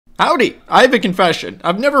Howdy, I have a confession.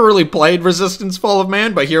 I've never really played Resistance Fall of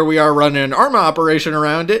Man, but here we are running an Arma operation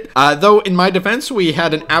around it. Though in my defense, we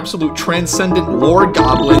had an absolute transcendent lore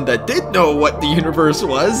goblin that did know what the universe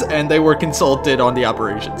was, and they were consulted on the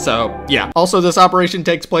operation. So yeah. Also, this operation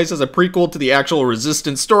takes place as a prequel to the actual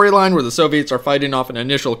Resistance storyline, where the Soviets are fighting off an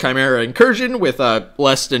initial Chimera incursion with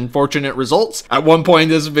less than fortunate results. At one point in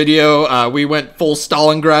this video, we went full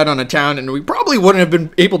Stalingrad on a town, and we probably wouldn't have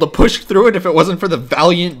been able to push through it if it wasn't for the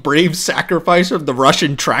valiant, brave sacrifice of the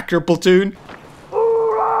Russian tractor platoon.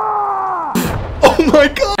 Oh my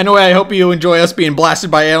god! Anyway, I hope you enjoy us being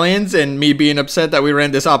blasted by aliens and me being upset that we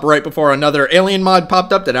ran this op right before another alien mod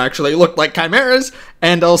popped up that actually looked like chimeras,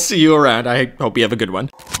 and I'll see you around. I hope you have a good one.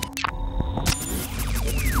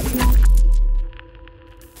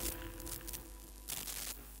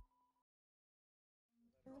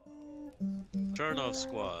 Chernarus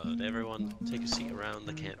squad, everyone take a seat around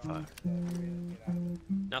the campfire.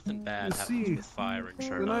 Nothing bad happens with fire in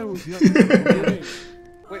Chernarus.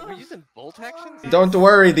 Wait, we're using bolt action? Don't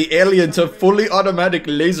worry, the aliens have fully automatic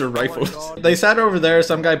laser rifles. They sat over there,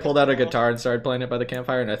 some guy pulled out a guitar and started playing it by the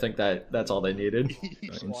campfire, and I think that's all they needed.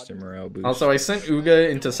 Instant morale boost. Also, I sent Uga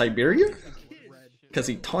into Siberia? Because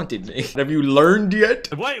he taunted me. Have you learned yet?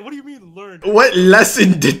 Wait, what do you mean learned? What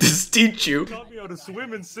lesson did this teach you? Taught me how to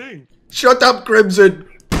swim and sing. Shut up, Crimson!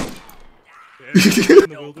 Who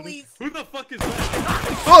the fuck is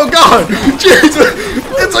that? Oh god! Jesus!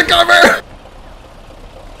 It's a cover!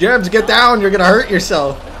 Jams, get down, you're gonna hurt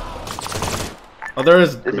yourself. Oh, there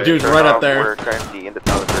is dudes right up there. We're currently in the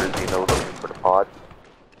towers, looking for the pod.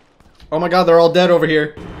 Oh my god, they're all dead over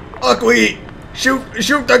here. Buckwheat! Shoot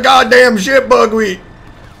the goddamn ship, Buckwheat!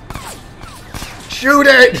 Shoot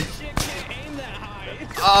it!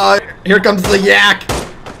 Here comes the yak!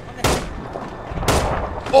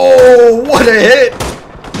 Oh, what a hit!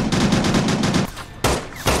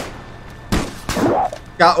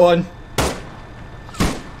 Got one.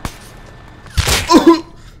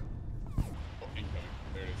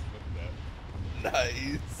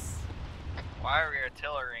 Nice. Why are we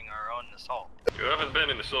artillerying our own assault? You haven't been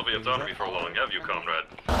in the Soviet army for long, have you, comrade?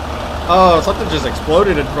 Oh, something just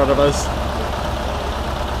exploded in front of us.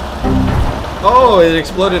 Oh, it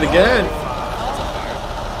exploded again.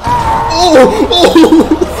 Oh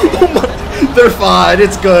my. They're fine,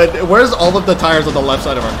 it's good. Where's all of the tires on the left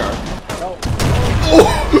side of our car?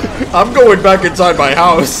 Oh, I'm going back inside my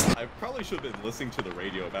house. I probably should have been listening to the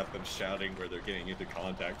radio about them shouting where they're getting into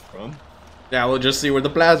contact from. Yeah, we'll just see where the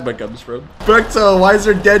plasma comes from. Brexel, why is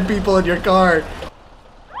there dead people in your car?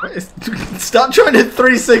 Stop trying to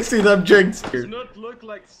 360 them, Jinx. Does not look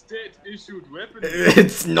like state-issued weapons.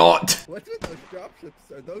 It's not. What's with those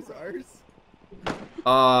dropships? Are those ours?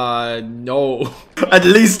 No. At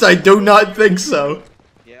least I do not think so.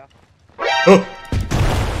 Yeah. Oh.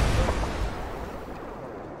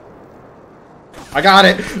 I got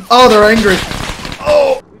it. Oh, they're angry.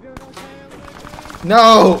 Oh.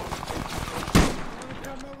 No.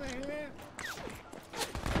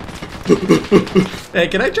 Hey,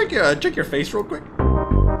 can I check your face real quick?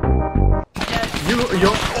 Oh,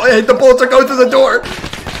 hey, the bullets are going through the door.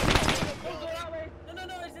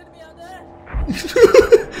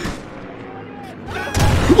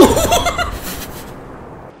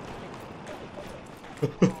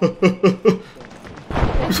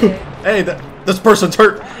 Hey, this person's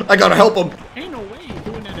hurt. I gotta help him. Ain't no way you're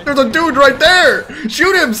doing that. There's a dude right there.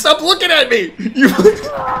 Shoot him. Stop looking at me. You.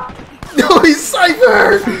 No, he's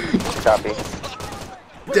Cypher. Copy.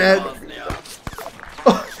 Dead.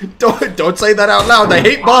 Oh, don't say that out loud. I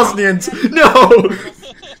hate Bosnians. No.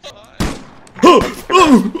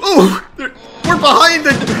 We're behind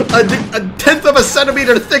a tenth of a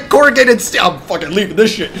centimeter thick corrugated steel. I'm fucking leaving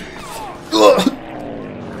this shit.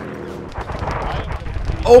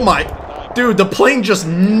 Oh my, dude, the plane just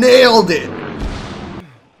nailed it.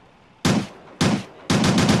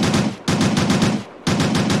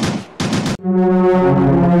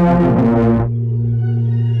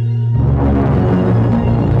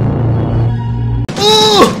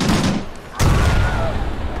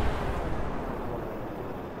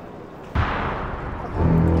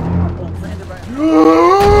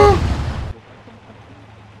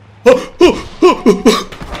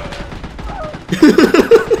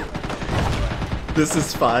 This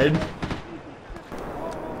is fine.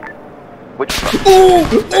 Which?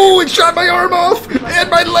 Oh! It shot my arm off and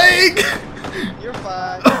my leg. You're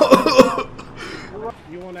fine.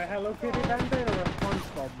 You want a Hello Kitty Band-Aid or a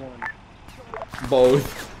SpongeBob one?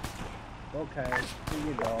 Both. Okay, here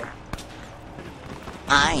you go.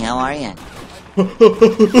 Hi, how are you?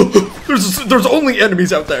 There's only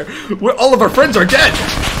enemies out there. All of our friends are dead.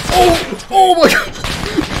 Oh my god.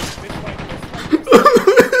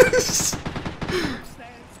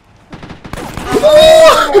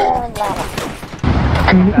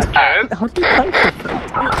 How do you type this thing?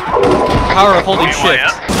 Power of holding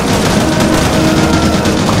shift.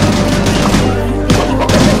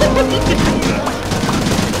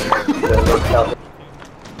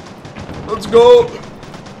 Let's go!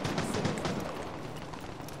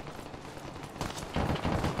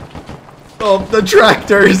 Oh, the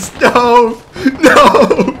tractors! No!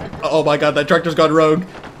 No! Oh my god, that tractor's gone rogue.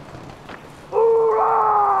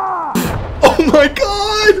 Oh my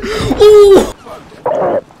god! Oh!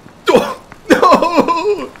 Oh,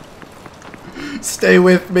 no! Stay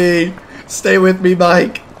with me. Stay with me,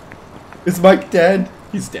 Mike. Is Mike dead?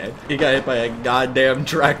 He's dead. He got hit by a goddamn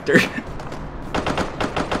tractor.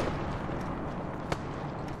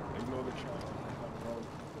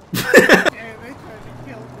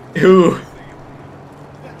 Who?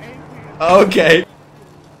 Okay.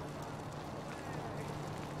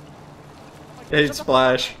 Hey,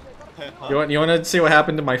 Splash. You want to see what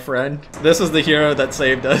happened to my friend? This is the hero that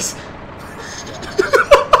saved us.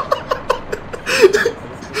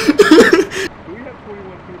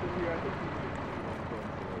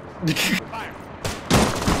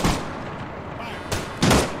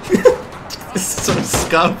 This is so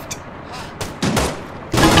scuffed.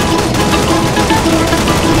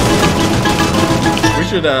 We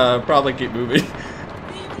should probably keep moving.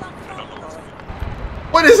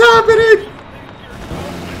 What is happening?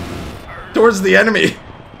 Towards the enemy.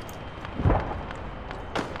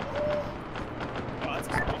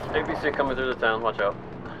 ABC coming through the town, watch out.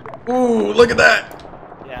 Ooh, look at that.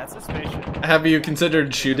 Yeah, it's a spaceship. Have you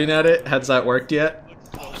considered shooting at it? Has that worked yet?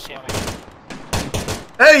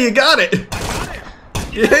 Hey, you got it!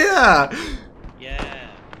 Yeah! Yeah.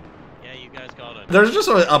 Yeah, you guys got it. There's just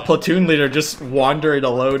a platoon leader just wandering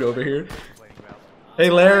alone over here. Hey,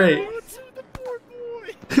 Larry.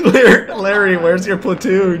 Larry, where's your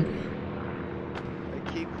platoon? I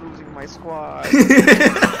keep losing my squad.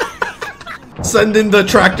 Send in the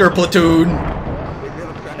tractor platoon.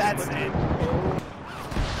 That's it.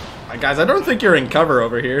 Guys, I don't think you're in cover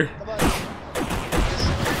over here.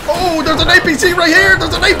 Oh, there's an APC right here!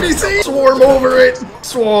 There's an APC! Swarm over it!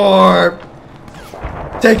 Swarm!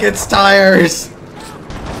 Take its tires!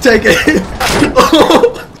 Take it!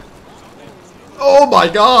 Oh my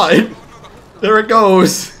god! There it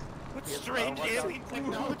goes! What strange alien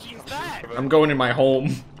technology is that? I'm going in my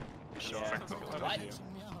home.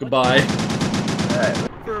 Goodbye.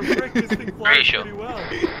 For a brick, this thing flies pretty well.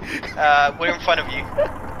 We're in front of you.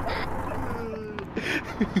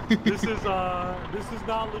 This is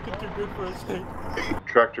not looking too good for a state.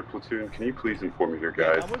 Tractor platoon, can you please inform your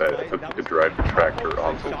guys that attempting to drive the tractor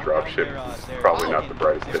onto the dropship is probably not the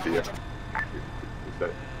brightest idea?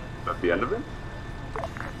 Is that the end of it?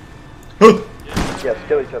 Yes,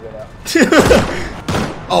 kill each other now.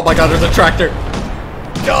 Oh my god, there's a tractor!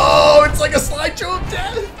 No, it's like a slideshow of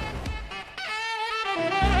death!